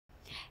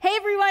Hey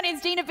everyone,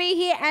 it's Gina B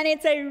here, and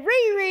it's a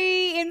Rhi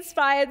Rhi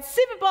inspired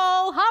Super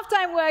Bowl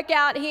halftime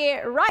workout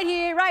here,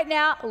 right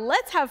now.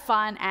 Let's have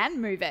fun and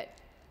move it.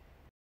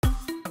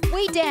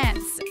 We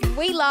dance,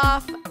 we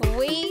laugh,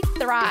 we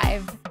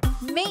thrive.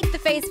 Meet the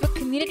Facebook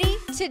community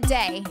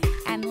today,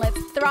 and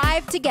let's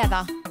thrive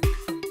together.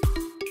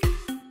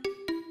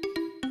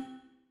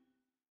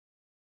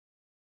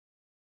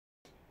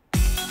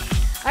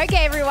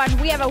 Okay everyone,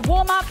 we have a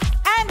warm-up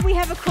and we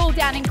have a cool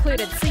down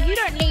included, so you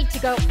don't need to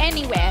go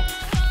anywhere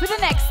for the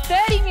next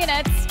 30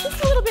 minutes,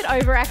 just a little bit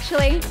over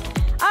actually.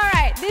 All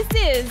right, this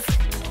is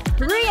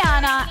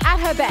Rihanna at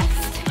her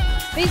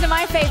best. These are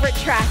my favorite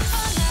tracks.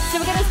 So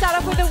we're gonna start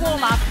off with a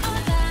warm-up.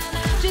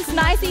 Just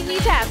nice easy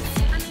taps,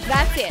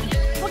 that's it.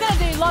 We're gonna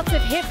do lots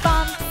of hip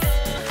bumps.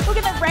 We're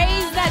gonna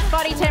raise that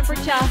body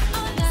temperature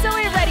so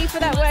we're ready for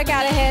that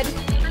workout ahead.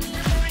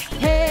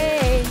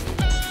 Hey.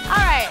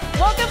 All right,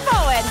 walking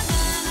forward.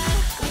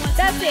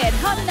 That's it.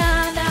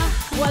 Na-na,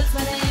 what's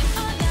my name?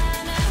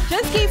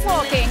 Just keep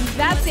walking.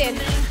 That's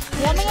it.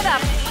 Warming it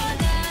up.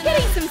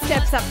 Getting some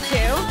steps up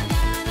too.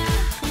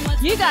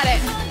 You got it.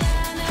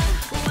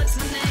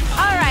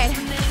 All right.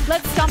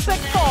 Let's stomp it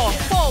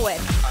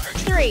forward.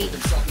 3,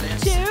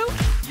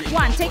 2,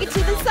 1. Take it to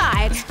the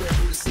side.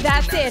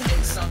 That's it.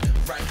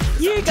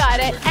 You got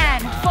it.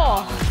 And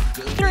 4,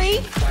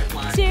 3,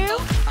 2,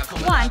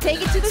 1.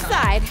 Take it to the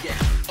side.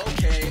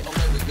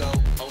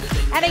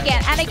 And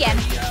again,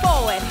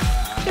 forward.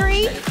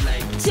 3,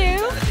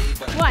 2,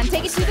 1.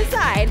 Take it to the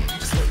side.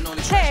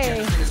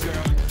 Hey.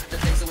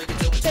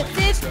 That's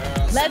it.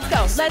 Let's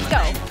go.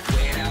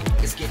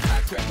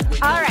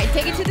 All right,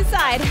 take it to the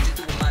side.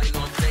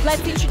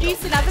 Let's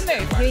introduce another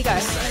move. Here we go.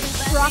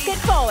 Rock it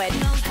forward.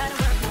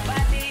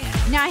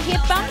 Now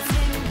hip bumps,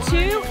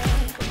 2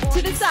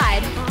 to the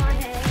side.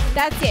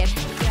 That's it.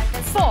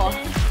 4,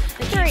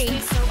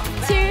 3,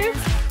 2,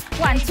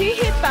 1. 2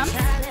 hip bumps.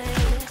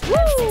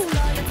 Woo!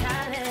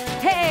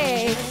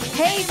 Hey,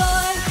 hey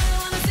boy,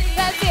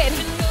 that's it.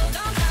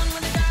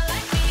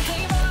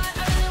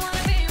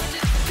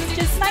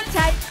 Just my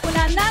type,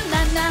 na na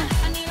na na.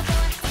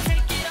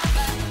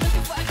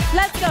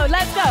 Let's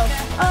go.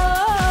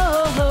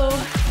 Oh,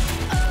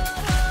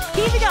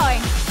 keep it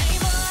going.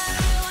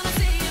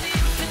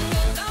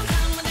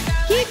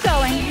 Keep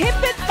going,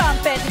 hip it,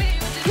 bump it.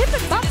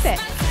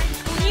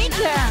 New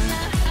turn.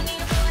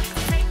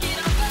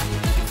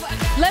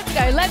 Let's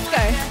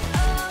go.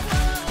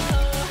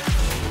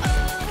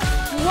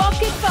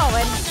 Walk it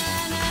forward.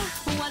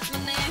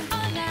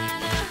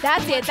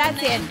 That's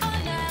it.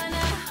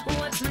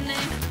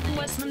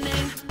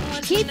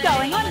 Keep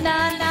going. Oh,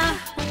 na.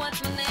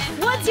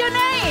 What's your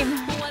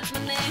name?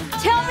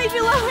 Tell me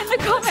below in the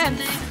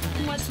comments.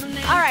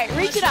 All right,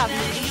 reach it up.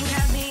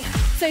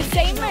 So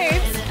same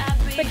moves,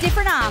 but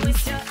different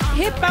arms.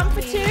 Hip bump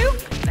for 2.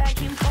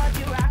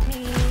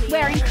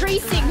 We're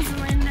increasing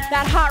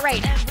that heart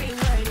rate.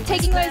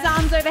 Taking those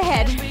arms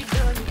overhead.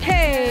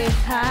 Hey,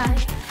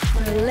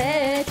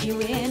 let you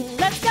in.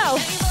 Let's go.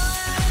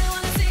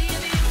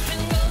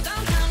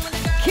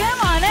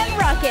 Come on and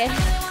rock it.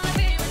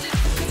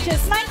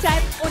 Just my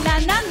type. Oh, na.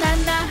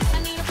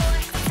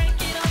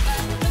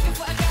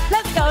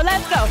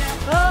 Let's go.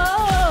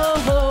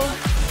 Oh.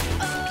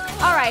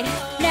 All right,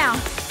 now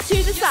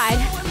to the side.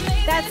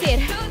 That's it.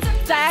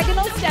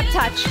 Diagonal step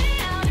touch.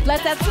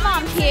 Let's add some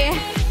arms here.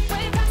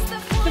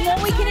 The more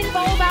we can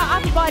involve our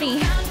upper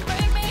body,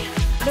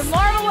 the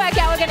more of a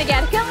workout we're gonna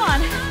get. Come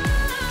on.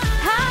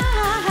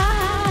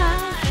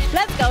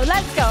 Let's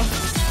go.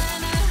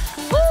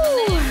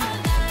 Woo.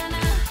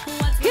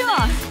 Come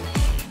on.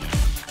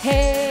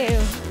 Hey.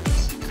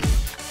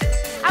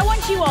 I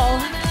want you all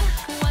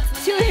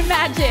to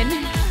imagine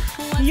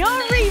you're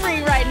Rhi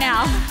Rhi right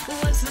now.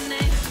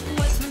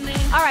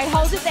 All right,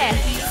 hold it there.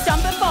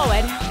 Stomp it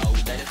forward.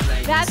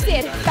 That's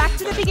it. Back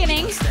to the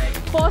beginning.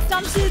 4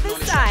 stomps to the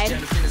side.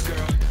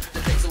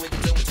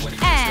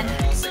 And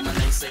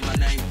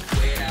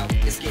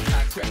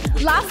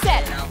last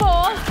set.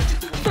 4,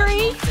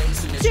 3,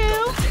 2.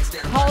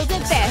 Hold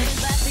it there.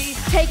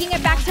 Taking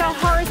it back to our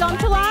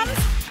horizontal arms.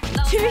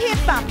 2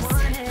 hip bumps.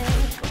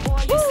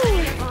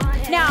 Woo.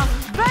 Now,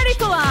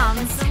 vertical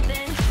arms.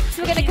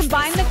 So we're going to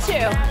combine the 2.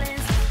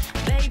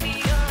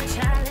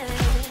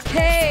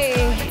 Hey.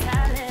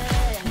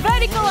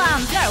 Vertical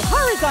arms. No,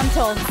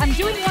 horizontal. I'm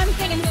doing one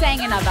thing and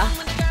saying another.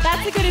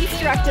 That's a good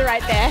instructor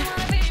right there.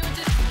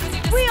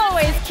 We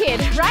always kid,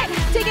 right?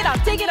 Take it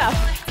up.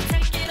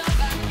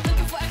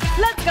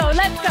 Let's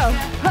go.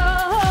 Ho.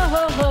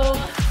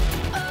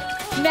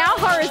 Now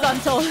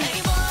horizontal.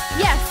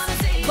 Yes,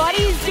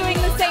 body is doing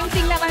the same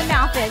thing that my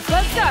mouth is.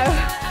 Let's go.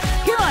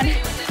 Come on.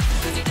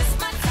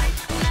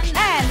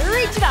 And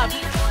reach it up.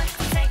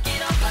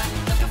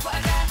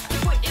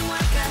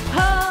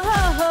 Ho.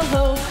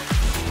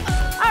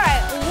 All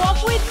right,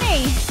 walk with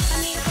me.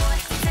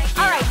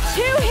 All right,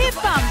 2 hip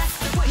bumps.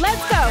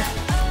 Let's go.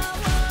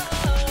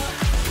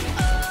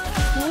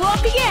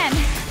 Walk again.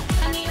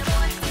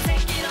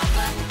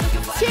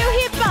 2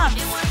 hip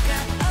bumps.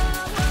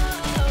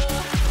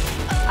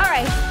 All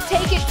right,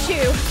 take it to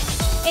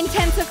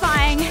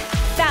intensifying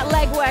that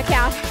leg work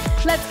workout.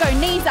 Let's go,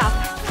 knees up,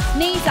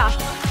 knees up,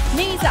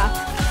 knees up.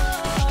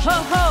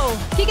 Ho, ho,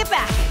 kick it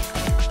back.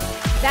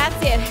 That's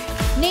it.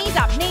 Knees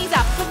up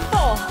for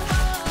 4,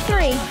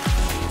 3,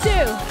 2,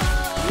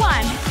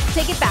 1.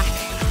 Take it back.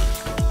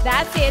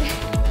 That's it.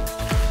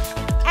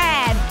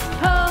 And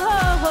ho,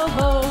 ho, ho,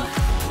 ho.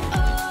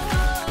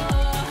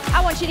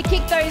 I want you to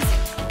kick those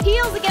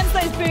heels against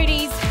those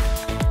booties.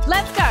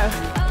 Let's go.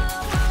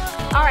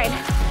 All right,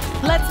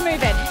 let's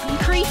move it.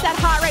 Increase that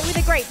heart rate with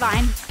a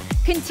grapevine.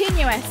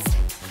 Continuous.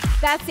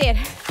 That's it.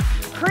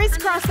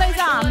 Crisscross those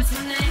arms.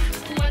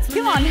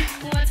 Come on.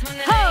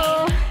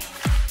 Ho.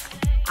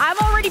 I'm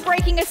already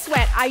breaking a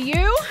sweat. Are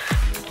you?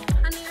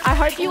 I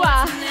hope you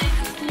are.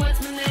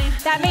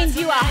 That means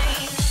you are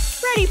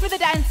ready for the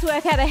dance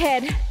workout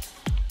ahead.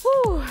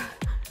 Whew.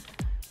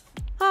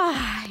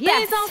 Ah, yes.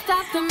 Please don't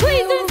stop the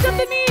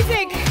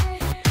music.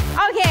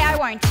 Okay, I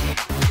won't.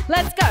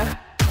 Let's go.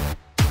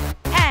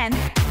 And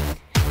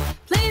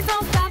please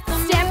don't stop the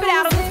music. Stamp it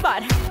out on the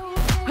spot.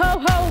 Ho,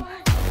 ho.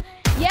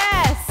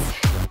 Yes.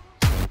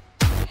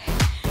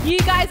 You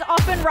guys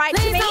often write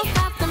to me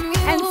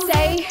and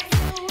say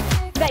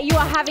that you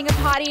are having a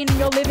party in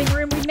your living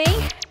room with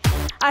me.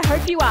 I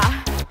hope you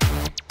are.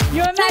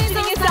 You're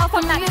imagining yourself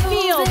on that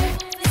field.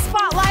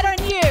 Spotlight on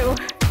you.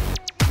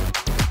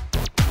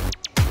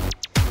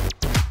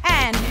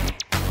 And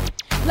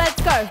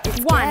let's go.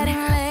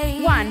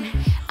 1, 1,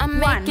 I'm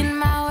 1, making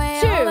my way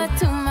 2. over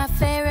to my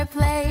favorite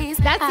place.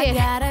 That's it.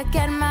 I gotta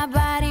get my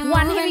body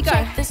 1, here we go.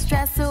 Take the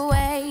stress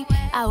away.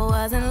 I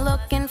wasn't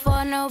looking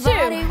for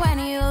nobody 2. when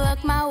you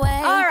look my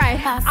way. All right,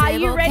 are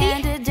you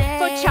ready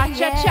for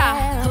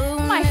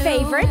cha-cha-cha? My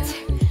favorite.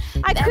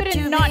 I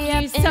couldn't not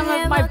use some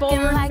of my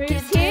ballroom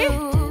moves here.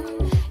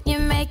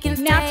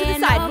 Now to the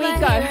side we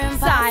go.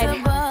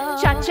 Side.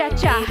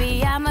 Cha-cha-cha.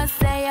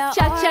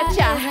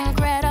 Cha-cha-cha.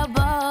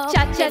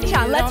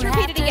 Cha-cha-cha. Let's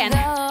repeat it again.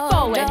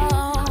 Forward.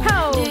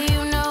 Ho.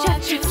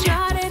 Cha-cha-cha.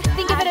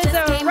 Think of it as a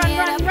run,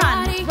 run, run.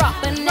 Rock,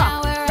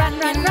 rock. Run,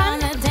 run, run.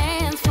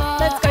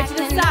 Let's go to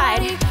the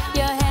side.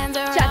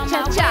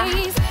 Cha-cha-cha.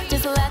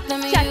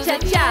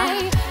 Cha-cha-cha.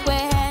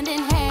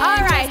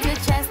 All right.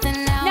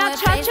 Now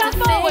cha-cha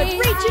forward.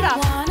 Reach it up.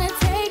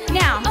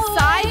 Now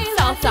side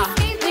salsa.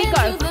 We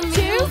go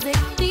 2,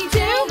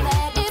 2.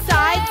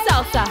 Side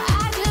salsa.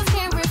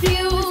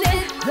 Refuse it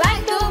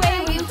like the way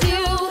we do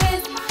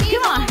it.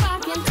 Come on.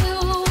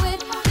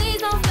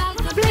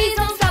 Please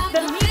don't stop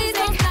the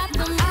music.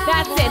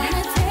 That's it.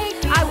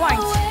 I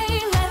won't.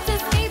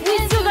 We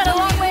still got a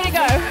long way to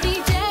go.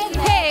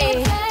 Hey.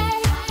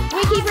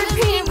 We keep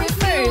repeating this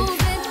move.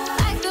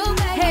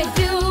 Hey,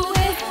 do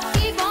it.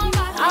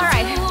 All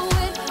right.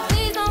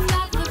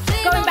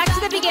 Going back to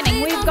the beginning.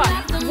 We've got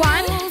 1,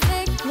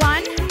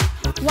 1,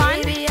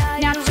 1.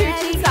 Now 2 to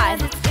the side.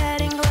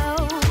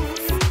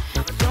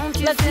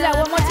 Let's do that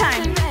one more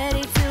time.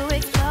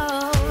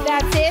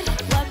 That's it.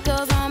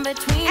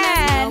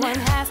 And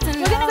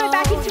we're going to go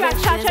back into our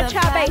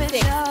cha-cha-cha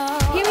basics.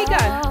 Here we go.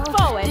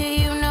 Forward.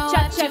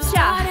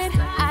 Cha-cha-cha.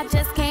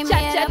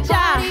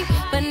 Cha-cha-cha.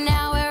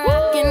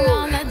 Woo!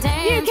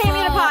 You came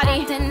here to party.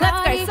 Let's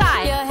go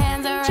side.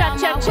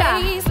 Cha-cha-cha.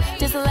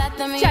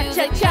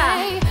 Cha-cha-cha.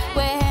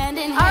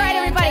 All right,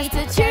 everybody. 2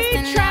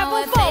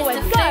 travel forward.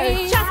 Go.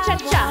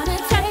 Cha-cha-cha.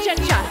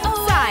 Cha-cha-cha.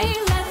 Side.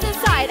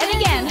 Side. And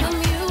again.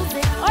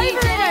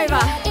 Over and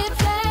over.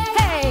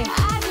 Hey.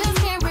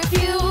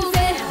 Refuse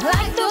it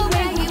like the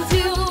way we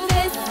do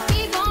this.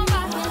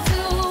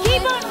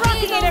 Keep on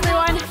rocking it,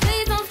 everyone.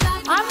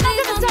 I'm not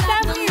going to stop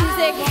that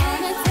music.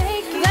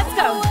 Let's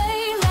go.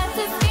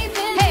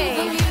 Hey.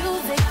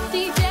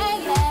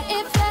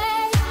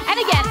 And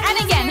again, and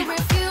again.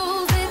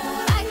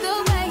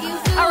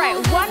 All right,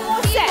 one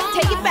more set.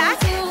 Take it back.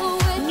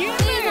 New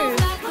move.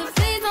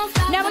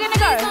 Now we're going to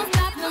go.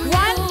 1,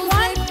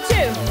 1,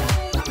 2.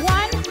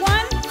 1,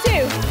 1,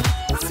 2.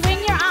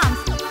 Swing your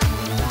arms.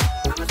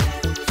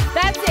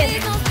 That's it.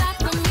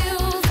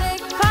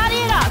 Party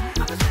it up.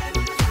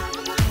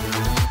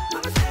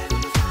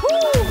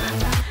 Woo.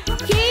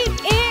 Keep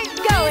it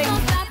going.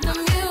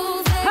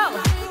 Ho.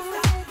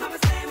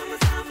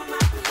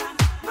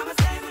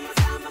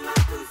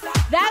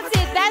 That's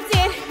it, that's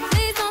it.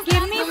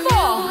 Give me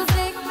 4.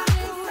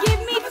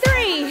 Give me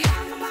 3.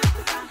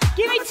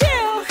 Give me 2.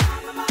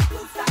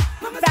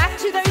 Back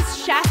to those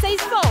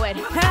chassés forward.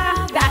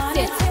 That's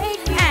it.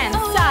 And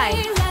side.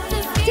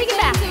 Take it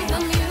back.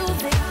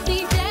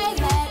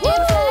 Woo!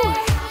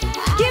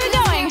 Keep it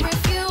going.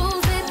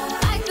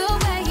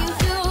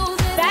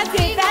 That's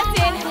it, that's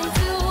it.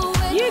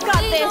 You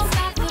got this.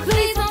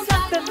 Please don't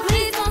stop the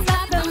music.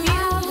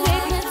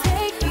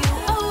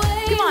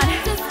 Come on.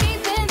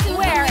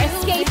 We're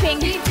escaping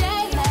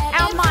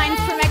our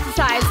minds from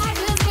exercise.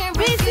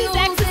 This is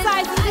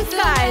exercise in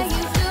disguise.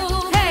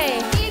 Hey,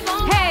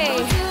 hey.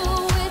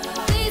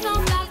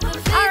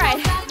 All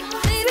right.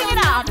 Swing it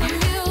out.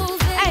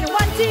 And 1,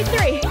 2,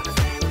 3.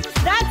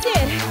 That's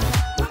it.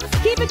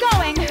 Keep it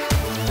going.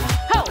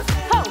 Ho,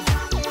 ho.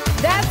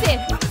 That's it.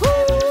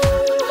 Woo,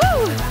 woo.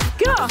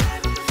 Go.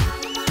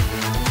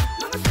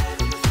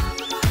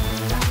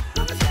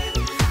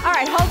 All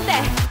right, hold it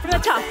there from the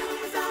top.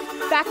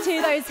 Back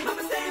to those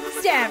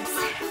stamps.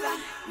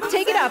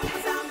 Take it up.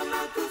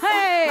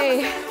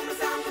 Hey.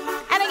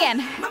 And again.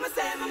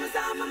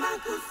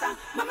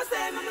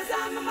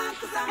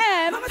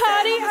 And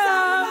party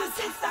arms.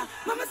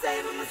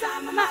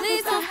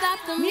 Please don't stop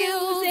the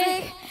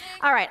music.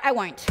 All right, I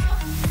won't.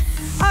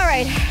 All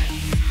right.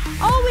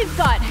 All we've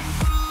got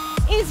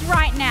is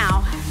right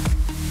now.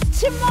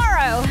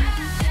 Tomorrow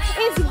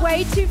is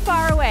way too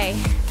far away.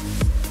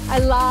 I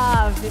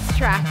love this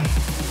track.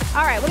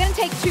 All right, we're gonna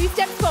take 2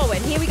 steps forward.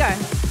 Here we go.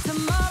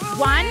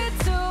 1,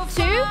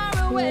 2,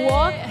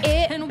 walk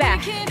it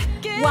back.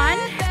 1,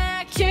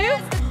 2,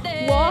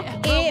 walk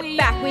it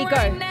back. We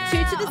go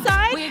 2 to the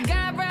side,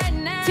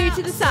 2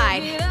 to the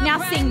side. Now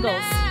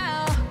singles.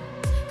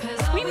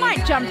 We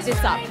might jump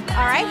this up,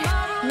 all right?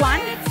 1,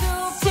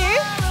 2.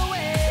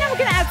 Now we're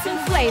gonna add some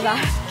flavor.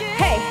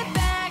 Hey,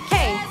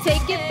 hey,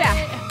 take it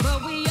back.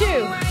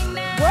 2,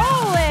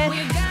 roll it.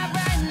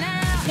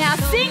 Now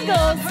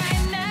singles.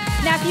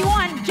 Now if you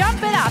want, jump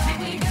it up.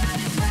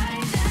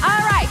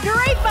 All right,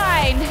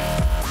 grapevine.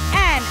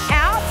 And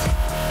out,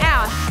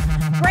 out.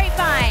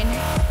 Grapevine.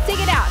 Take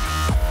it out.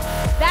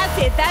 That's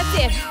it, that's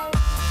it.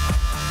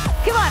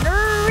 Come on,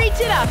 reach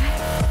it up.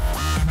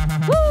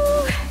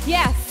 Woo,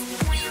 yes.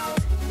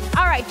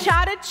 All right,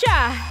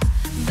 cha-cha-cha.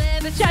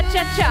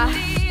 Cha-cha-cha.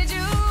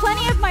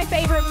 Plenty of my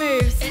favorite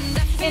moves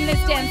in this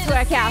dance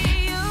workout.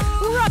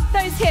 Rock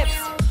those hips.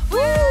 Woo.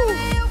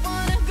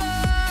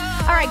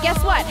 All right,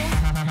 guess what?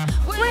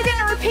 We're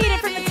gonna repeat it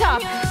from the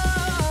top.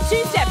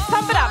 2 steps,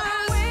 pump it up.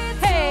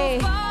 Hey,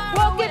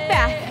 walk it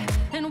back.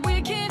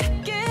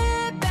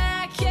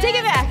 Take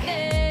it back.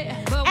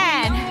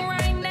 And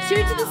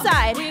 2 to the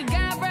side.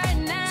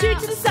 2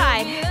 to the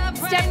side.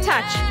 Step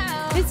touch.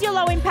 This is your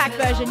low impact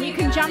version. You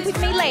can jump with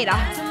me later.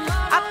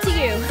 Up to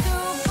you.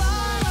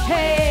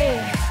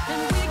 Hey,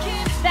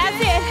 that's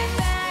it.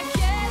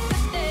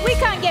 We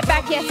can't get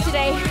back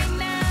yesterday,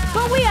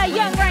 but we are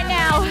young right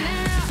now.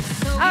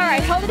 All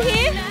right, hold it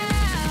here.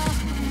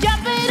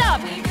 Jump it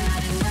up.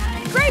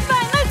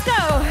 Grapevine, let's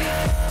go.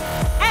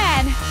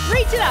 And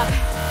reach it up.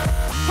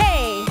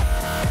 Hey.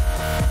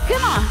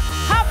 Come on.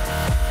 Hop,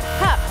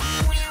 hop.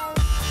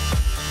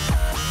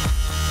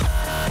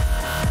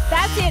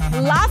 That's it.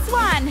 Last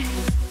one.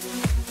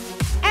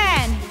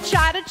 And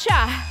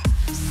cha-cha-cha.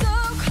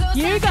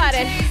 You got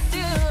it.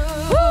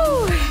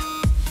 Woo.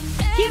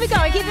 Keep it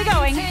going, keep it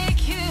going.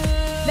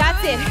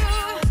 That's it.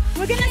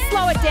 We're going to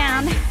slow it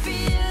down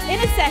in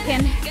a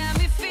second.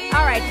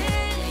 All right.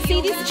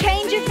 See this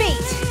change of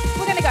beat.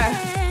 We're going to go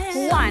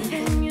 1,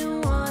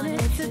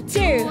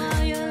 2,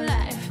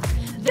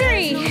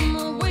 3,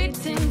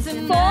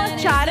 4,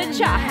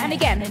 cha-cha-cha. And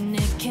again.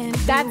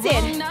 That's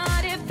it.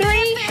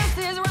 3,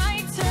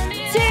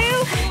 2,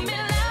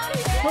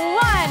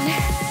 1.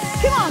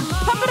 Come on,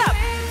 pump it up.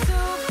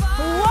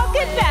 Walk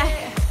it back.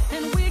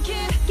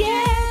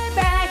 Get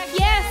back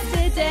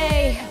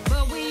yesterday.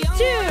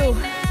 2,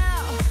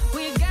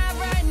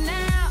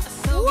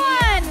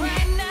 1.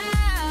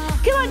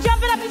 Come on,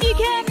 jump it up if you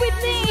can with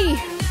me.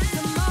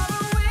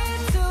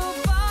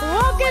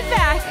 Walk it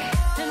back.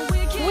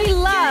 We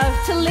love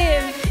to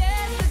live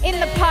in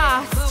the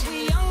past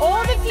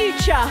or the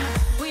future.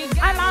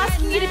 I'm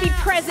asking you to be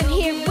present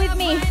here with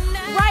me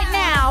right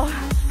now.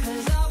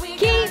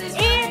 Keep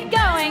it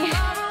going.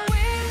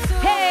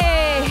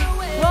 Hey,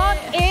 walk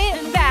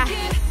it back.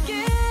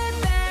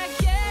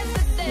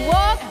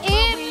 Walk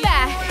it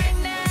back.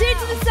 2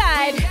 to the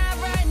side.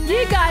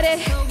 You got it.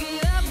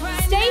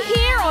 Stay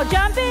here or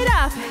jump it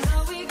up.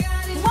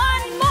 1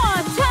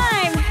 more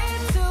time.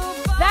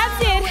 That's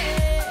it.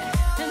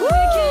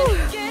 Woo.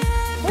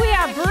 We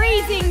are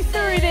breezing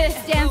through this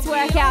dance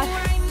workout.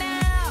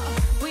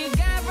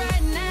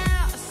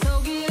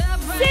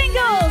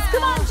 Singles.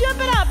 Come on, jump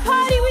it up.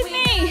 Party with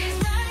me.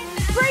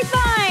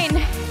 Grapevine.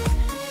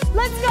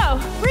 Let's go.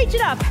 Reach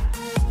it up.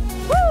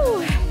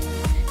 Woo.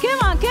 Come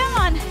on, come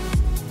on.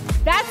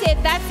 That's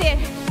it, that's it.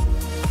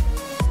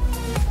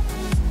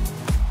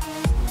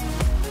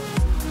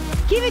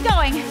 Keep it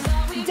going.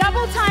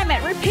 Double time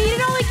it. Repeat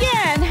it all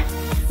again.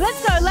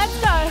 Let's go, let's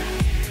go.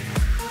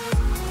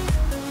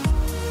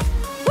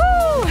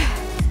 Woo!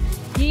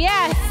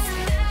 Yes.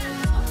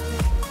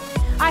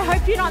 I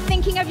hope you're not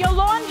thinking of your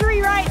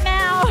laundry right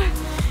now.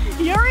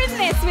 You're in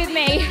this with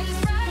me.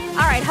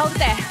 All right, hold it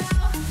there.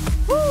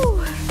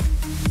 Woo!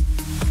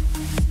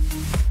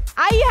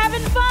 Are you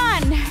having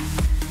fun?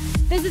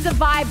 This is a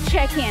vibe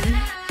check-in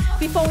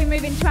before we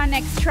move into our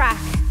next track.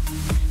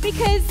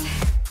 Because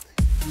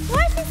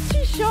life is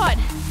too short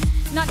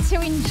not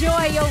to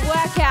enjoy your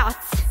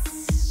workouts.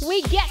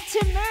 We get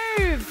to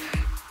move.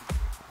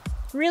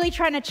 Really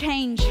trying to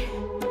change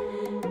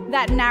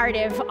that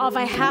narrative of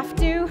I have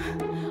to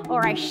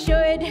or I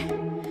should,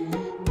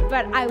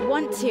 but I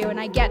want to and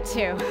I get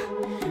to.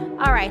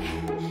 All right,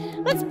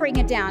 let's bring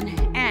it down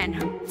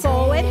and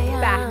forward,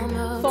 back,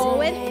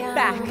 forward,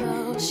 back.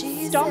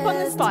 Stomp on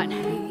the spot.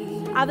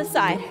 Other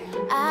side.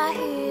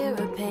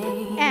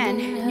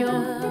 And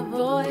your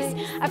voice.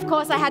 Of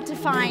course, I had to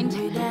find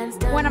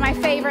one of my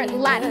favorite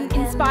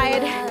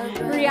Latin-inspired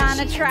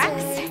Rihanna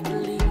tracks.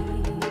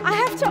 I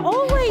have to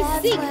always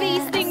seek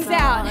these things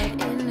out.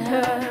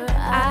 Her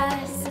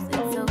eyes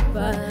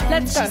over.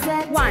 Let's go.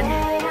 1,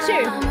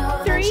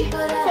 2, 3,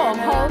 4.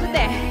 Hold it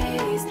there.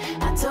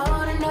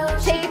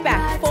 Take it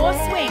back. 4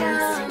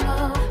 swings.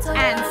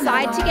 And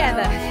side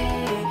together.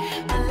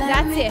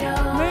 That's it.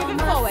 Moving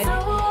forward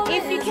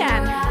if you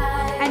can.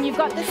 And you've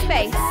got the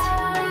space.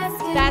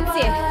 That's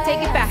it.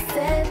 Take it back.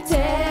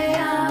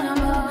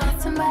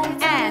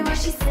 And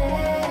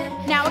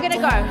now we're going to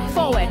go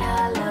forward.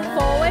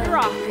 Forward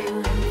rock.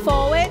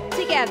 Forward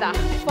together.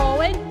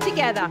 Forward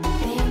together.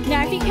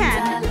 Now if you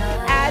can,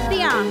 add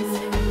the arms.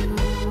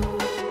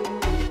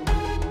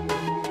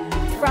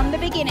 From the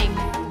beginning.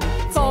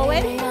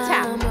 Forward,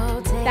 tap.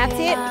 That's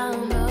it.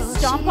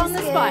 Stomp on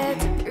the spot.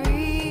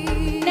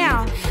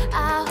 Now,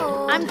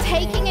 I'm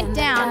taking it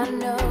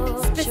down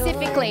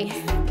specifically.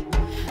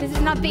 This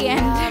is not the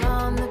end.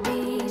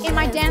 In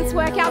my dance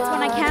workouts,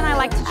 when I can, I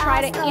like to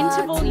try to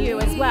interval you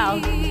as well.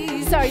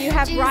 So you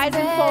have rise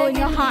and fall in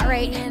your heart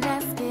rate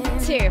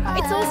too.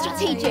 It's all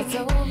strategic.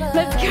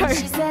 Let's go.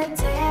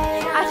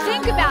 I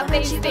think about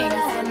these things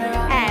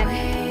and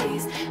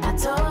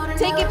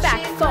take it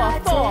back. 4,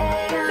 4,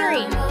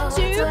 3,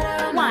 2,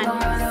 1.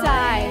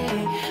 Side.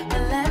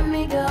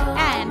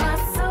 And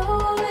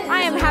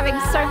I am having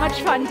so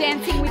much fun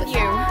dancing with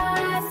you.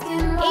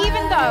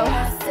 Even though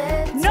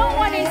no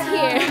one is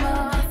here,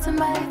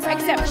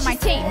 except for my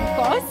team, of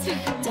course.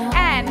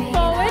 And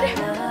forward,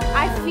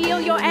 I feel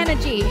your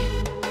energy.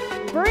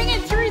 Bring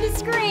it through the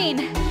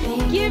screen.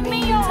 Give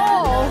me your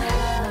all.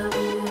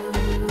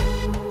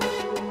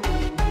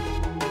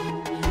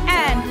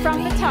 And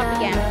from the top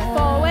again.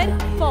 Forward,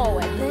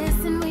 forward.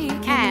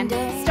 And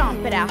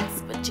stomp it out.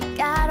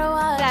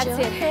 That's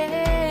it.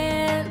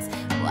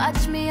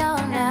 Watch me all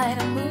night.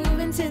 I'm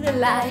moving to the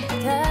light.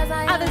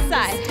 Other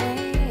side.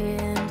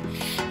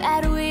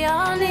 That we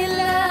all need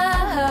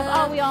love.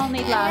 Oh, we all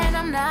need love. And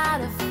I'm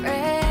not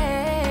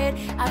afraid.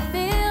 I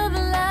feel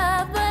the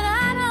love, but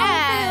I don't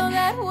feel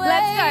that way.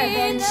 Let's go.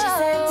 Then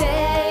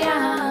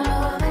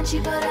she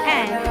said,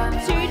 and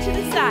 2 to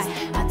the side.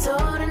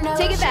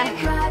 Take it back.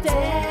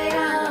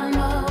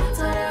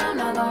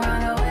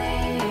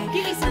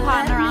 Give me some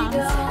partner arms.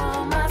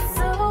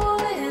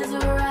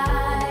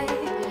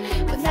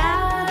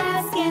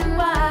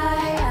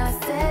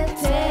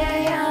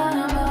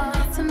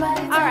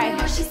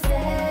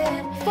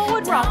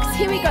 Rocks.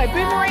 Here we go.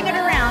 Boomerang it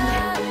around.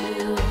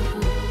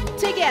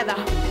 Together.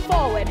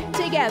 Forward.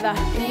 Together.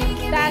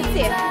 That's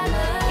it.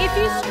 If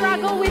you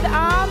struggle with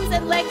arms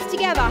and legs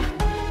together,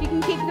 you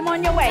can keep them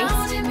on your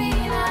waist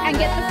and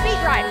get the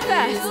feet right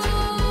first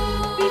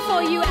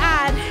before you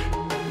add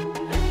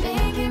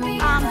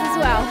arms as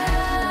well.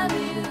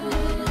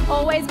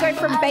 Always go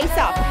from base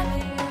up.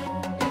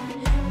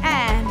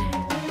 And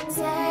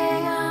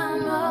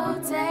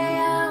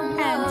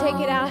take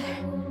it out.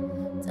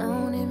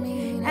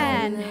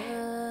 And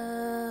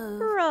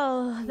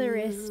roll the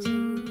wrist.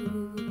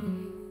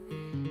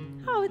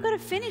 Oh, we've got to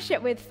finish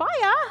it with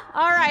fire.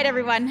 All right,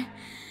 everyone.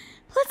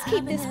 Let's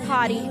keep this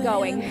party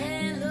going.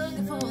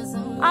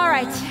 All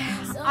right.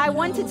 I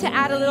wanted to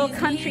add a little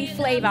country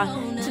flavor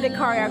to the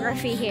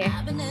choreography here.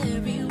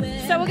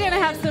 So we're going to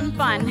have some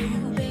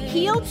fun.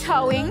 Heel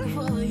toeing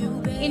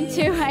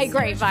into a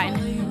grapevine.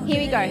 Here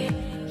we go.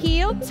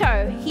 Heel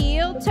toe,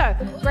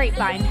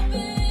 grapevine.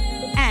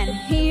 And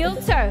heel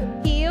toe,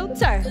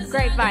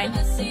 grapevine.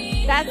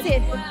 That's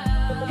it.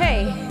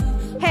 Hey,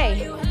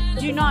 hey,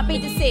 do not be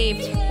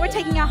deceived. We're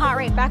taking our heart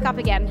rate back up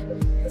again.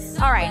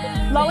 All right,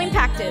 low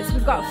impactors.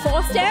 We've got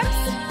 4 stamps,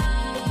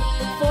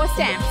 4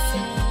 stamps,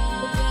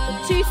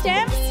 2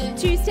 stamps,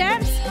 2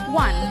 stamps,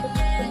 1.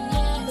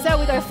 So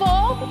we go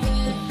 4,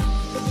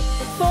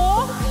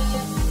 4,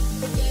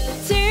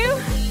 2,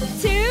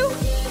 2,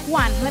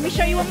 1. Let me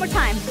show you one more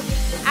time.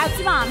 Add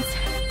some arms.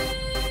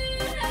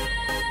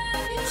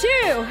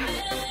 2,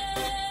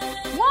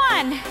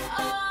 1.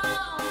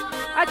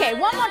 Okay,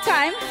 one more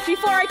time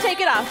before I take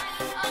it off.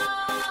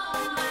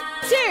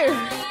 2.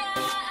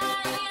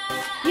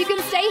 You can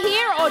stay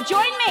here or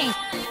join me.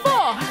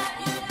 4,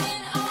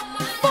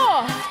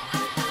 4,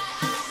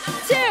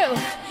 2,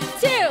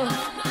 2,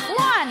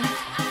 1.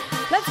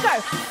 Let's go.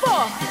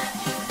 4,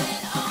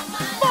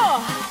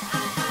 4,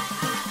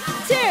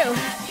 2,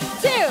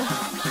 2,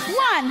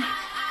 1.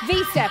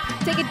 V-step.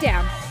 Take it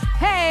down.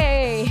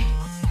 Hey.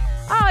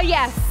 Oh,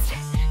 yes.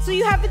 So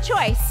you have the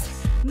choice.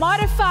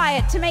 Modify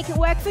it to make it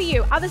work for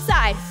you. Other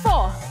side.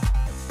 4.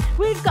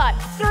 We've got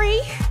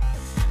 3.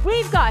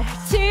 We've got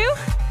 2.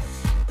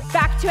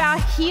 Back to our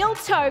heel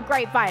toe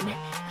grapevine.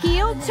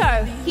 Heel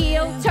toe,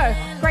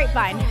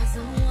 grapevine.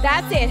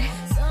 That's it.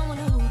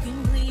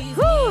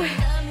 Whew.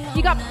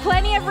 You got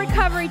plenty of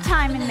recovery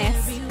time in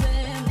this.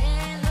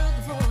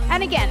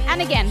 And again,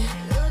 and again.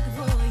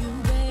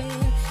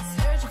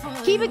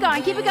 Keep it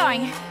going, keep it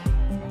going.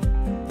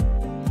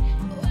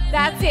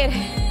 That's it.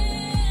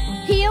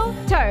 Heel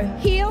toe,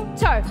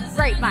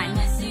 grapevine.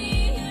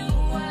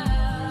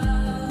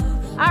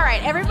 All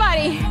right,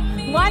 everybody,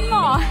 one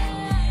more.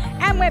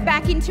 And we're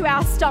back into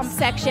our stomp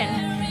section.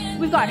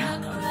 We've got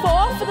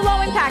 4 for the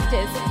low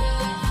impactors.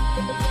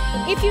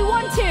 If you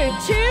want to,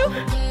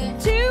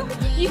 two,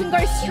 you can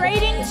go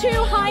straight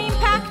into high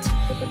impact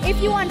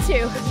if you want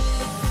to.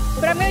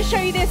 But I'm going to show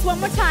you this one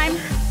more time.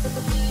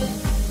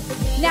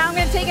 Now I'm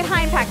going to take it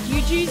high impact.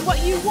 You choose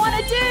what you want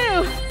to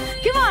do.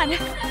 Come on. 2,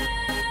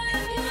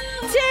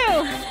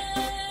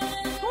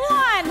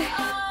 1.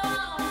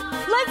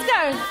 Let's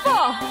go.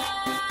 4.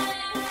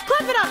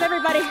 Clap it up,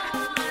 everybody.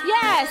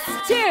 Yes.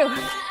 2,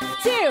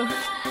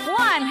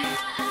 1.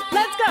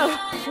 Let's go.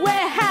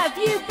 Where have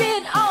you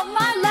been all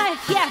my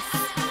life? Yes.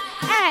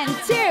 And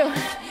 2.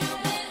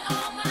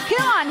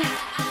 Come on.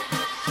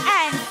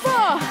 And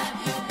 4.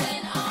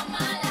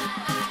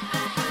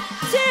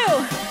 2,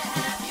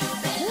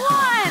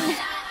 1.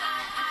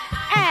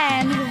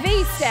 And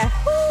V-step.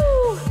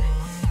 Woo.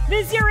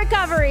 This is your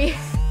recovery.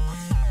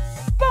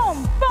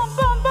 Boom, boom,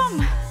 boom,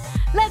 boom.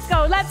 Let's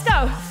go, let's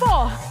go.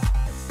 4,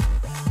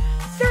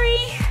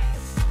 3,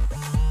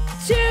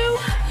 2,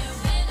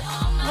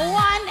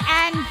 1,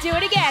 and do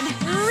it again.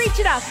 Reach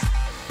it up.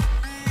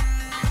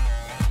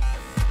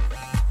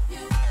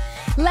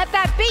 Let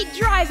that beat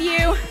drive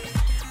you.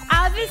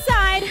 Other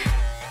side.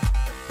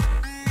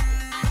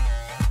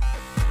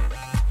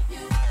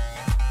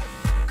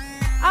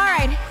 All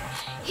right,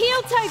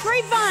 heel toe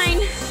grapevine.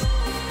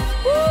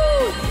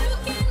 Woo!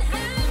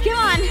 Come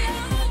on.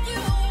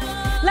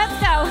 Let's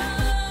go.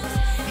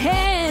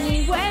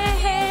 Anyway.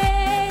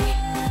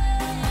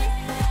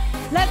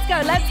 Let's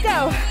go, let's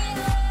go.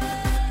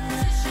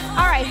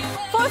 All right,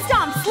 4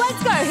 stomps,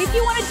 let's go. If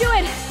you want to do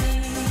it,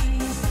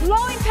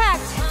 low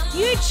impact,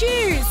 you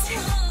choose.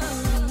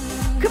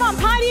 Come on,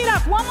 party it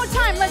up. One more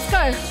time, let's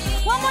go.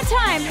 One more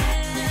time.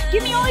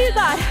 Give me all you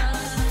got.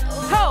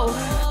 Hold.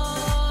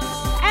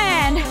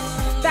 And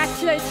back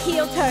to those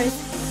heel toes.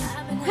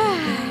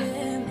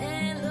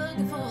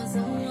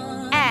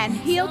 And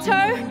heel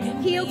toe,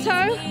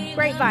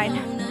 grapevine.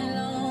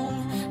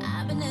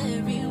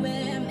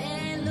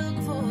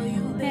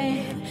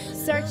 Hey,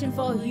 searching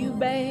for you,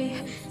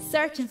 babe.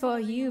 Searching for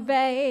you,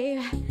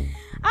 babe.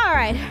 All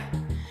right,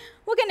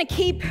 we're gonna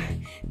keep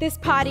this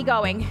party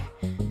going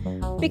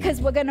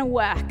because we're gonna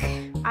work.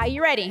 Are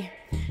you ready?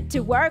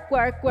 To work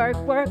with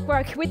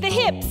the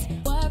hips.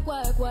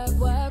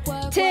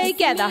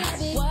 Together.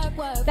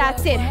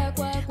 That's it.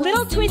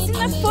 Little twist in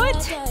the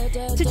foot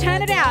to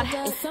turn it out,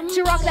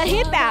 to rock that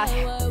hip out.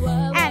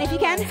 And if you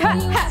can, ha,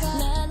 ha.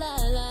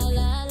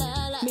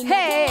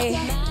 Hey.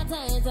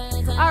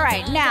 All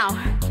right, now,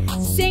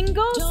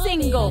 single,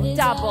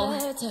 double.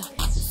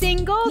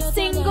 Single,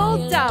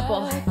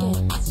 double.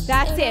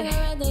 That's it.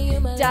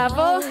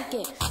 Double.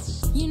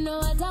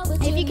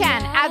 If you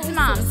can, add some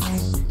arms.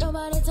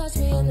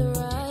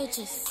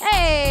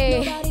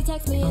 Hey,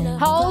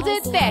 hold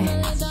it there.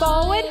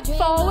 Forward,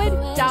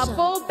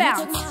 double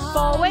bounce.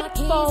 Forward,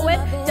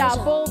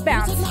 double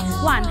bounce.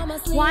 1,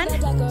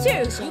 2.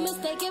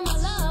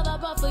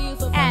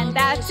 And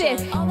that's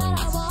it.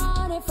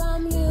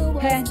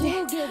 And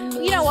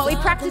you know what? We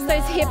practice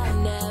those hip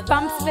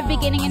bumps at the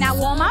beginning in our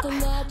warm-up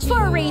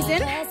for a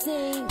reason.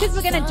 Because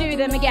we're going to do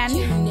them again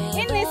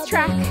in this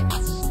track.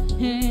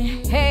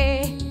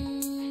 Hey.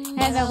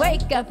 And then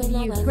wake up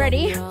and you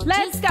ready?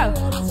 Let's go.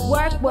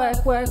 Work. I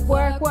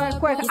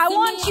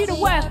want you to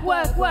work.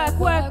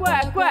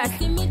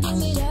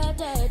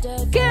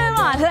 Come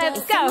on,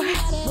 let's go.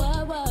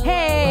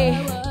 Hey.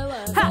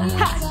 Ha,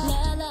 ha.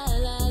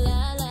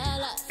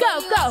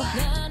 Go.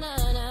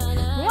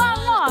 One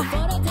more.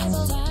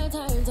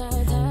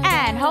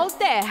 And hold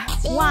there.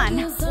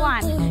 1,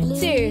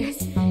 2.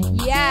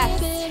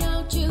 Yes.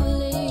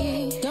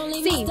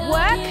 See,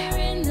 work,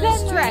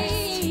 then rest.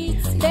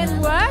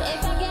 Then work,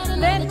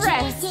 then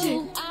rest.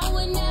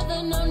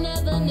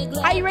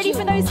 Are you ready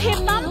for those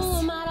hip bumps?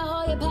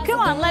 Come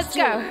on, let's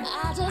go.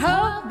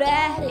 Hope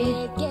that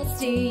it gets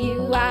to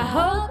you. I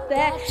hope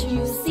that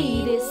you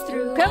see this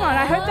through. Come on,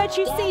 I hope that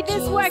you see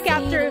this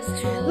workout through.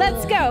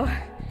 Let's go.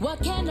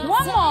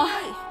 One more.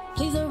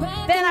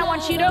 Then I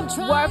want you to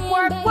work.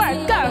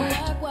 Go.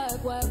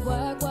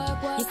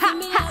 Ha,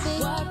 ha.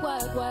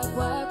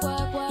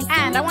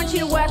 And I want you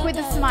to work with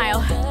a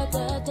smile.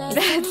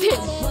 That's it.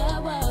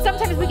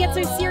 Sometimes we get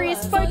so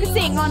serious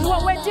focusing on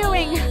what we're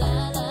doing.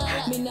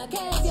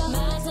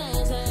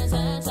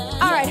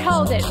 All right,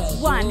 hold it.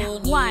 1, 2.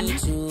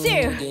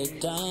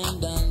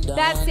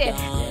 That's it.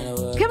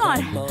 Come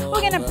on,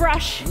 we're gonna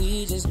brush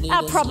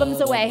our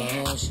problems away.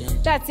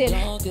 That's it.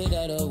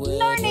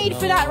 No need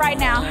for that right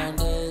now.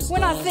 We're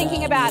not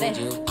thinking about it.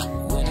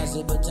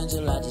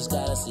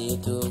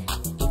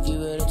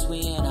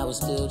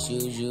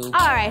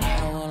 All right,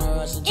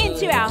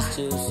 into our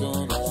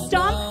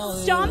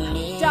stomp,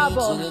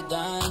 double.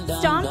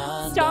 Stomp,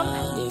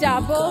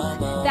 double.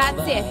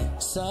 That's it.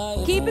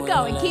 Keep it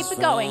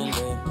going.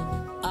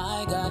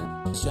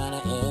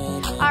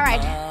 All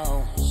right,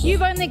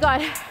 you've only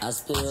got a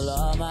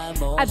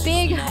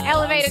big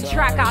elevated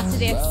track after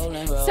this.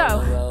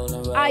 So,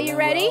 are you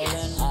ready?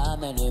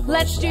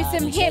 Let's do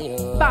some hip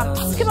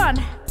bumps. Come on.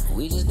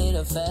 We just need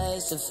a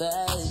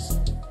face-to-face.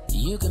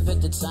 You can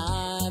pick the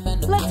time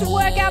and let's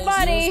work our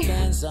body.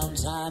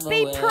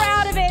 Be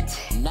proud of it.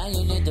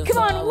 Come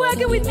on, work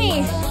it with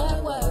me.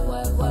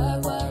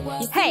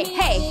 Hey,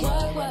 hey,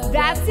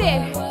 that's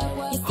it.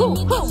 Hoo,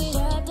 hoo.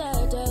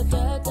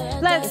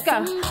 Let's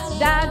go.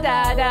 Da,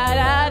 da, da,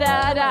 da,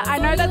 da, da. I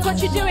know that's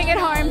what you're doing at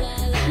home.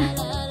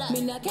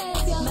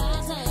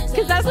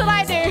 Because that's what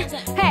I do.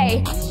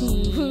 Hey.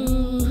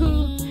 Hoo,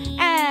 hoo.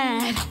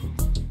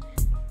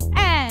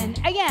 And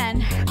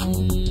again.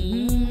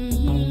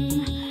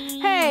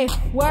 Hey.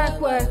 Work,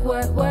 work,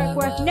 work, work,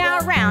 work. Now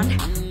around.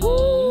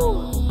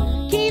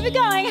 Woo. Keep it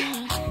going.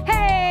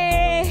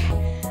 Hey.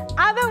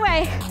 Other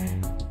way.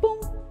 Boom,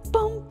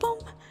 boom, boom.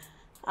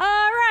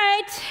 All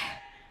right.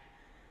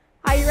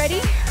 Are you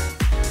ready?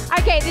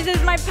 Okay, this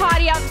is my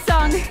party up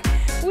song.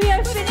 We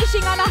are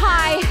finishing on a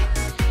high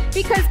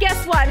because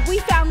guess what? We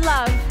found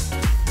love.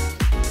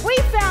 We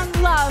found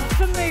love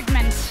for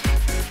movement.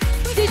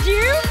 Did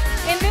you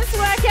in this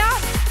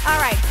workout? All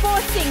right,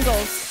 4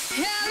 singles.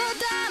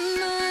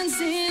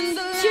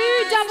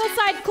 2 double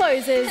side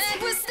closes.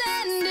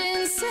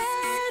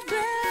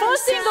 4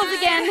 singles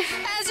again.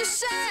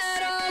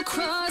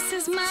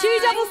 2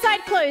 double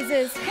side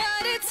closes.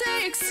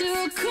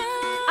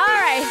 All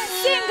right,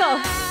 single.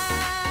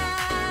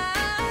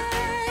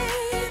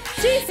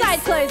 2 side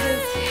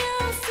closes.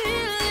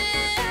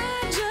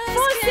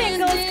 4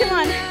 singles, come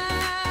on.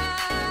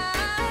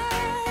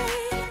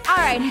 All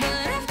right,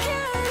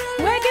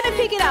 we're gonna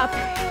pick it up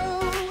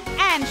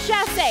and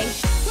chasse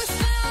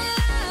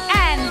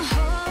and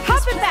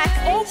hop it back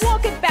or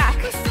walk it back.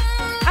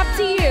 Up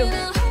to you.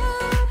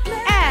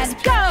 And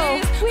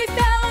go. We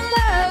found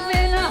love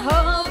in a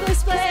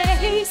hopeless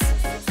place.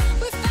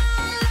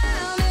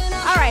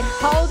 All right,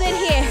 hold it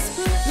here.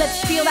 Let's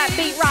feel that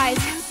beat rise.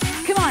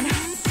 Come on.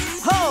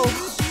 Ho.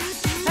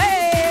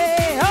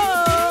 Hey, ho.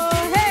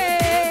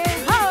 Hey,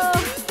 ho.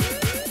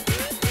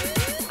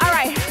 All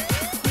right.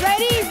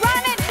 Ready?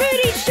 Run it,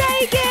 booty,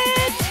 shake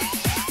it.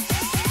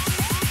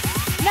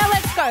 Now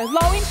let's go.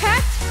 Low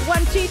impact.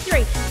 1, 2,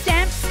 3.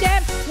 Stamp,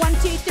 stamp. 1,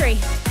 2, 3.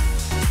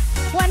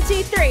 1,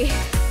 2, 3.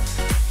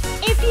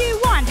 If you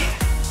want,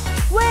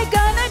 we're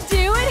gonna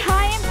do it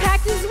high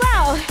impact as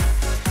well.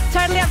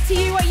 Totally up to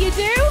you what you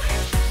do.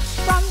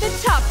 From the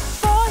top,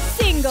 4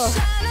 singles.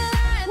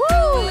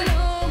 Woo!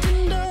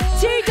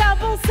 2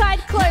 double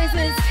side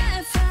closes.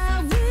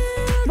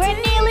 We're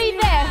nearly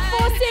there.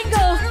 4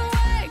 singles.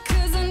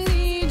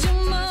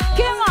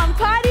 Come on,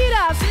 party it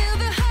up.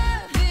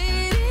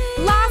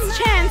 Last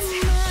chance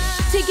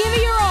to give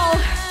it your all.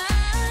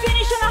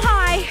 Finish on a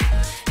high.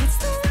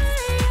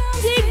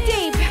 Dig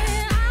deep.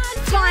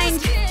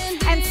 Find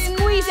and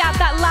squeeze out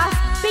that last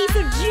piece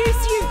of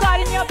juice you've got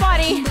in your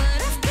body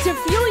to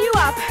fuel you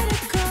up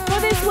for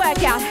this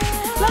workout.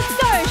 Let's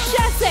go,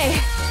 chasse.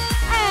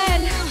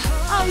 And,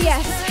 oh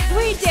yes,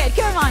 we did.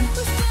 Come on.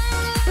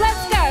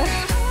 Let's go.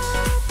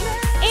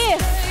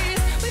 If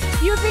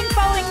you've been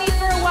following me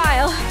for a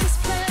while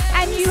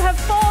and you have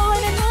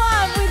fallen in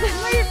love with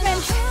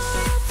movement,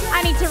 I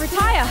need to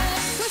retire.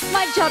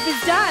 My job is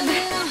done.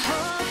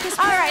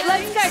 All right,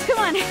 let's go. Come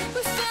on.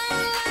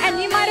 And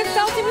you might have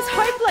felt it was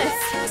hopeless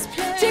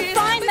to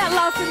find that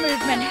love for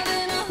movement,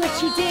 but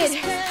you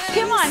did.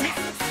 Come on,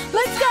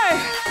 let's go.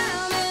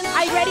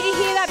 Are you ready to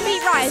hear that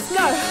beat rise?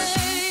 Go.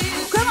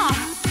 Come on.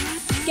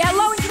 Get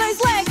low into those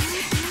legs.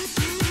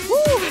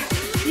 Woo.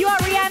 You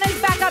are Rihanna's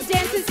backup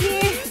dancers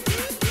here.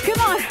 Come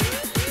on.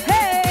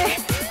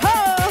 Hey,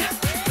 ho.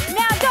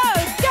 Now go,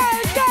 go,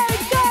 go,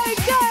 go,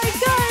 go,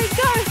 go,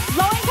 go.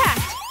 Low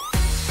impact.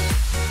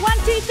 1,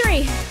 2,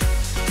 3.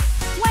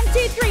 1,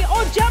 2, 3.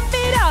 Or jump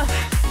it up.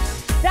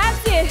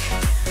 That's it.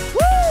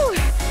 Woo!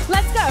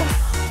 Let's go.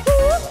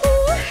 Woo,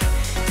 woo.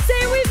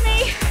 Stay with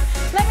me.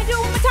 Let me do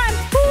it one more time.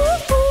 Woo,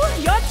 woo.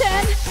 Your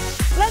turn.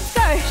 Let's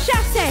go.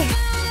 Chasse.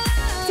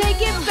 Take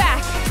it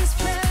back.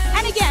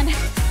 And again.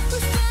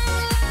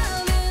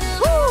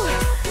 Woo.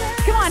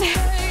 Come on.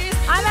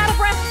 I'm out of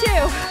breath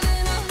too.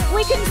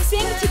 We can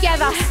sing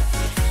together.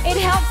 It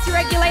helps to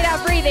regulate our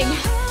breathing.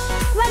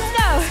 Let's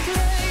go.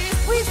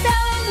 We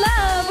fell in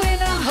love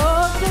in a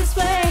hopeless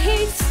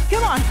place.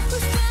 Come on.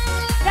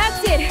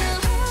 That's it.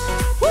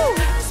 Woo.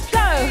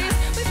 Go.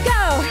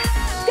 Go.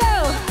 Go.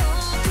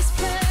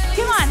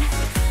 Come on.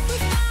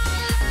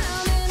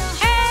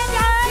 And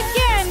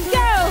again.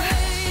 Go.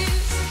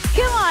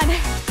 Come on.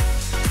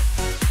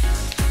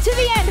 To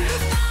the end.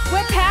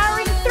 We're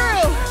powering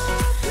through.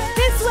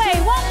 This way.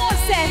 One more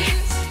set.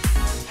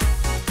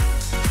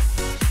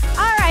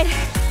 All right.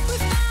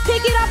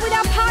 Pick it up with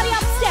our party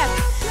up step.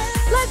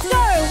 Let's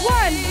go.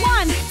 1,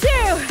 1, 2.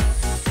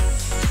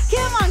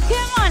 Come on.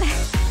 Come on.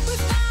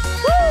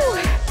 Woo!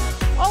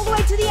 All the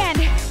way to the end.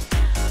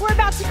 We're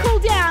about to cool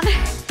down.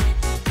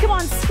 Come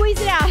on,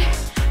 squeeze it out.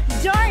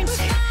 Don't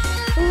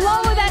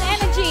lower that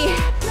energy.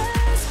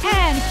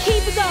 And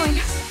keep it going.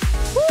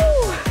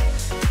 Woo!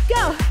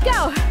 Go,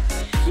 go.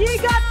 You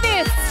got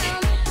this.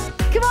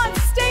 Come on,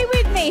 stay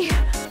with me.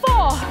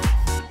 4.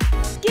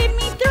 Give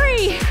me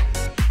 3.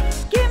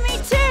 Give me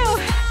 2.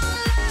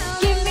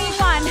 Give me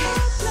 1.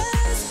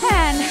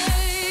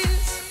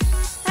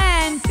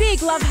 And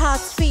big love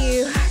hearts for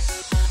you.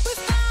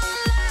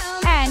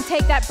 And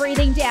take that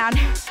breathing down.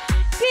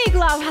 Big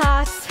love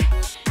hearts.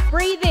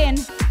 Breathe in.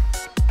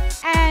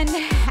 And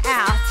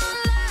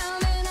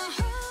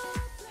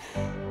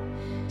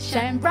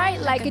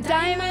bright like a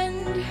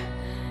diamond.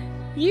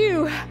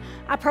 You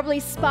are probably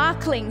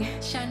sparkling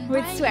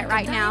with sweat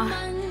right now.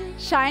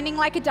 Shining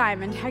like a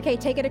diamond. Okay,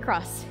 take it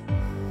across.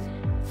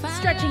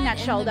 Stretching that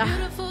shoulder.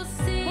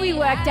 We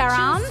worked our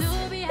arms.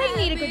 They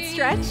need a good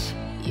stretch.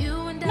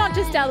 Not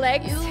just our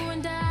legs.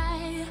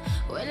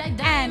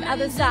 And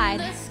other side.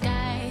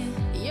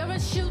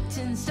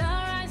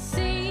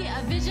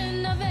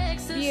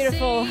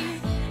 Beautiful.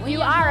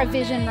 You are a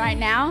vision right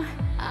now.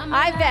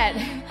 I bet.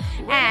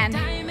 And,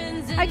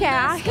 okay,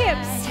 our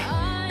hips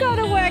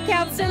gotta work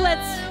out, so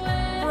let's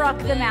rock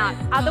them out.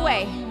 Other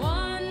way.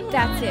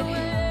 That's it.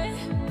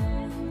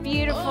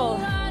 Beautiful.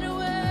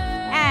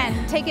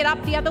 And take it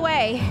up the other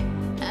way.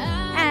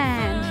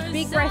 And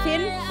big breath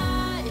in.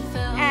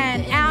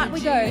 And out we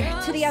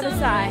go to the other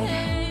side.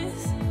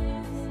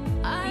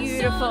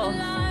 Beautiful.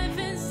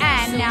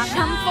 And now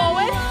come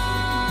forward.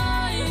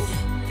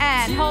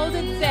 And hold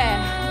it there.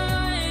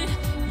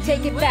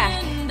 Take it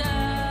back.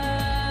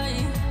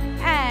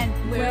 And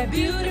we're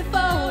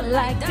beautiful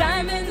like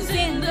diamonds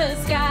in the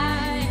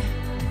sky.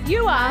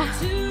 You are.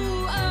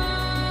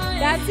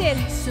 That's it.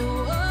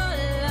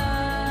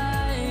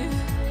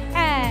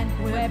 And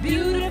we're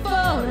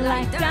beautiful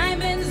like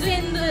diamonds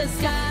in the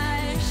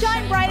sky.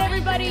 Shine bright,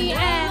 everybody,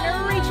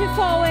 and reach it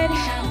forward.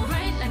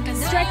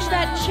 Stretch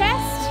that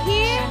chest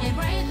here.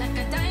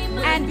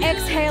 And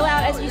exhale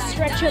out as you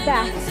stretch your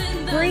back.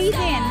 Breathe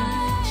in.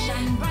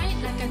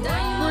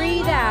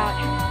 Breathe out.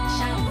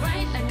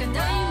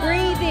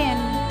 Breathe in.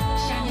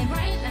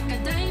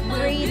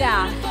 Breathe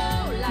out.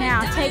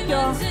 Now take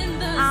your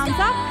arms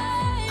up,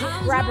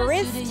 grab a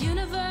wrist,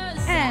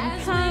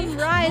 and palm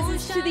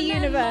rises to the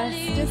universe,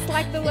 just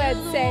like the words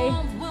say.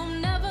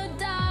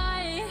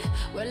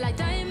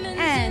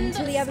 And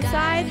to the other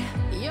side,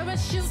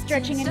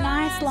 stretching a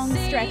nice long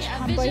stretch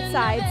on both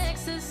sides.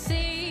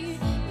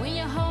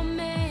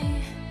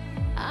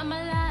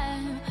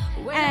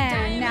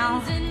 And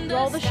now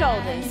roll the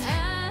shoulders.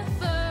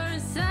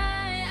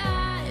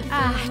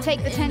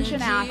 Take the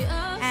tension out,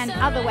 and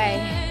other way.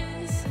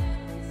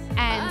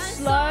 And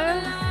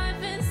slow,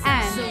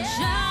 and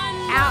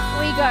out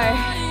we go.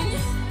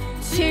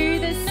 To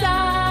the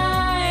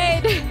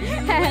side.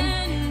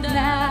 And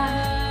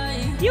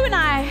now, you and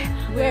I,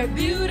 we're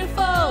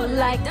beautiful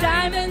like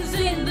diamonds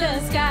in the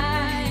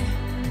sky.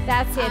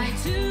 That's it.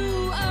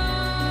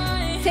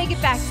 Take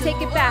it back,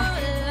 take it back.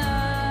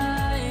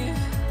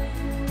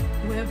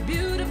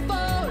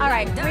 All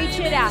right, reach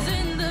it out.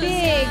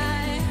 Big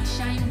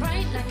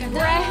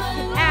breath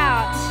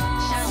out.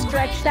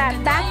 Stretch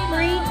that back,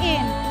 breathe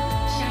in.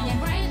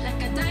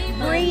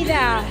 Breathe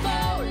out.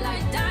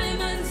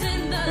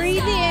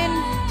 Breathe in.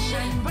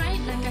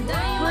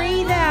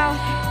 Breathe out.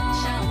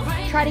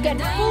 Try to get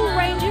full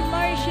range of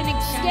motion.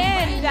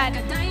 Extend that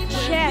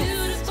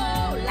chest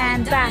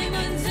and back.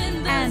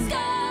 And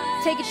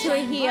take it to a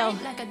heel.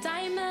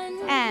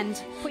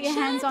 And put your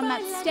hands on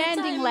that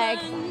standing leg.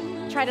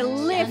 Try to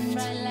lift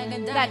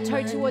that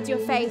toe towards your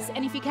face,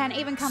 and if you can,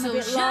 even come a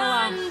bit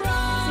lower, so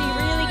you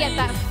really get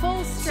that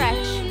full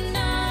stretch.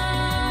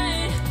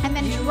 And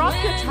then drop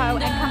your toe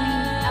and coming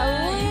a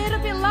little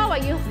bit lower,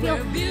 you'll feel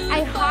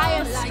a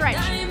higher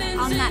stretch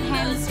on that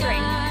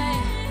hamstring.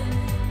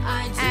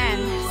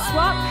 And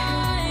swap,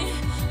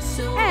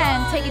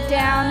 and take it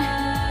down,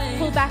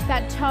 pull back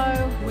that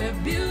toe,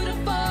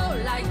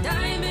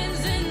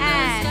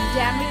 and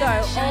down we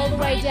go, all the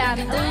way down,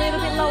 a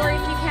little bit lower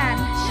if you can.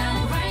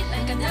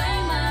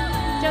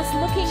 Just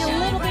looking a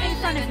little bit in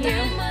front of you.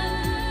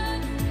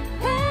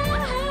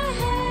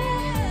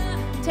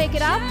 Take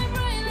it up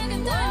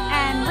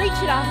and reach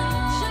it up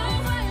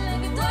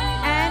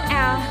and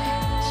out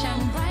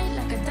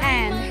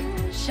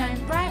and shine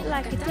bright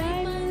like a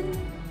diamond.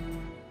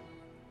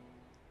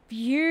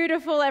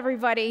 Beautiful,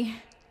 everybody.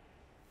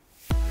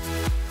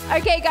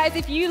 Okay, guys,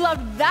 if you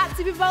loved that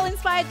Super Bowl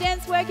inspired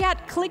dance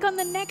workout, click on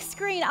the next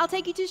screen. I'll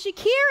take you to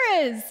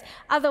Shakira's.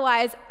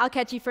 Otherwise, I'll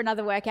catch you for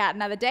another workout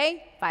another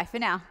day. Bye for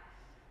now.